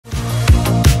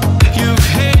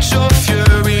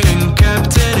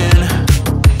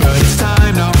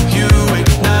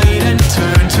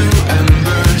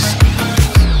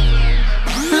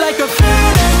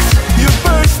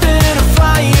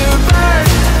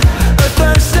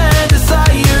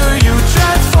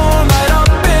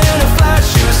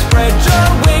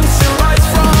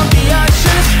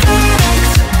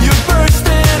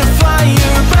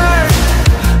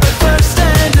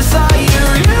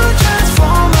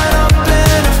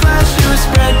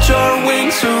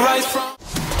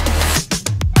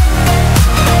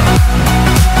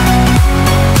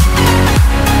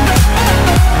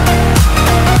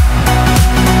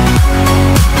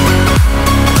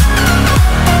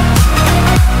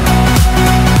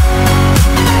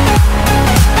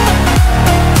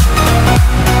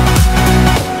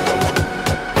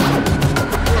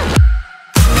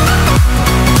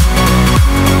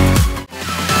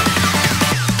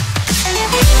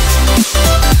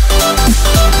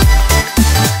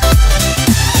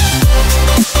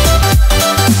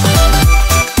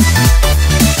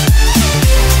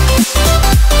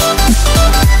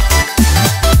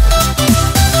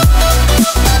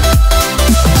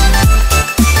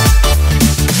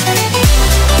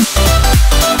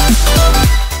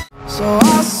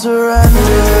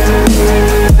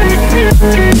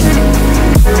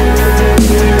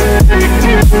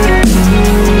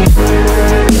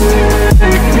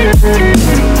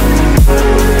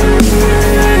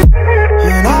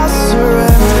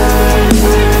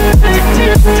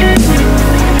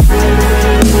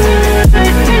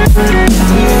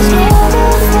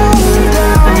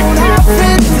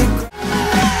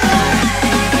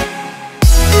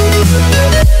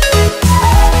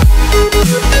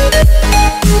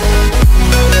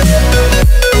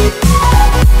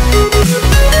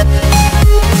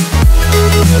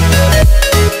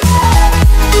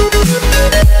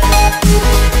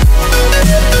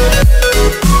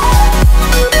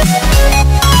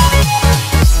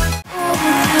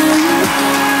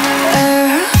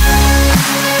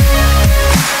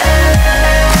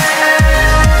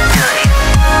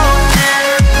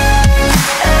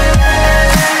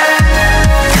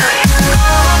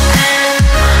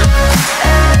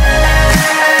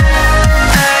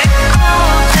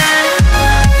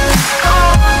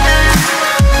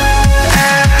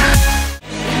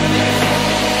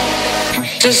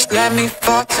Just let me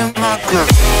fall to my groove.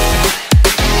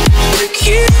 To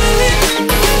kill it.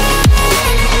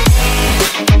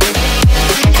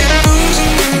 And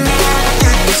losing the night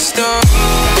at the start.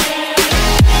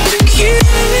 To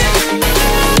kill it.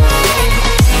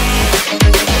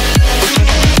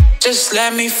 Just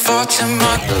let me fall to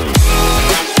my groove.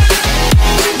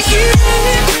 To kill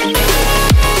it.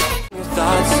 Your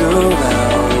thoughts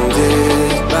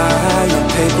surrounded by your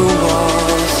paper walls.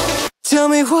 Tell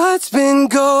me what's been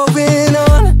going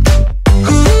on.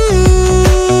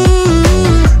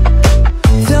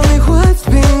 Tell me what's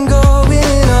been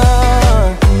going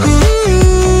on.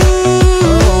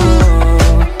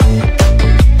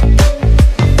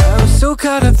 I was so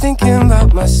caught up thinking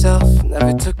about myself,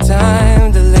 never took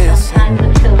time to listen.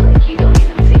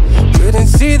 Couldn't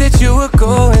see that you were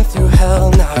going through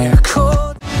hell, now you're cold.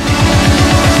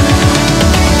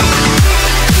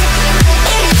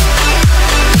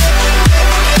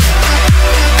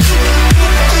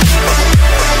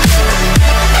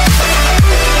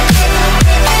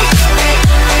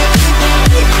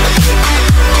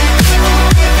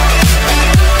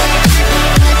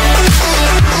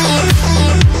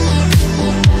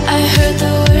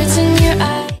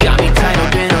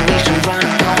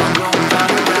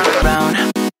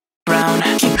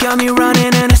 Got me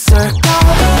running in a circle.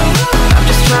 I'm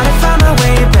just trying to find my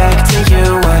way back to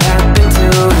you. What happened to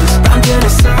us? Round in a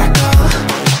circle.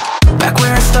 Back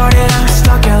where I started, I'm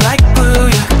stuck in like glue.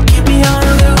 You keep me on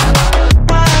a loop.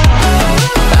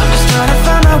 I'm just trying to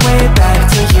find my way back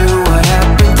to you. What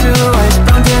happened to us?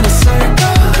 Round in a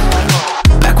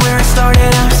circle. Back where I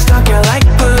started, I'm stuck in like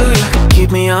glue. You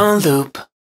keep me on loop.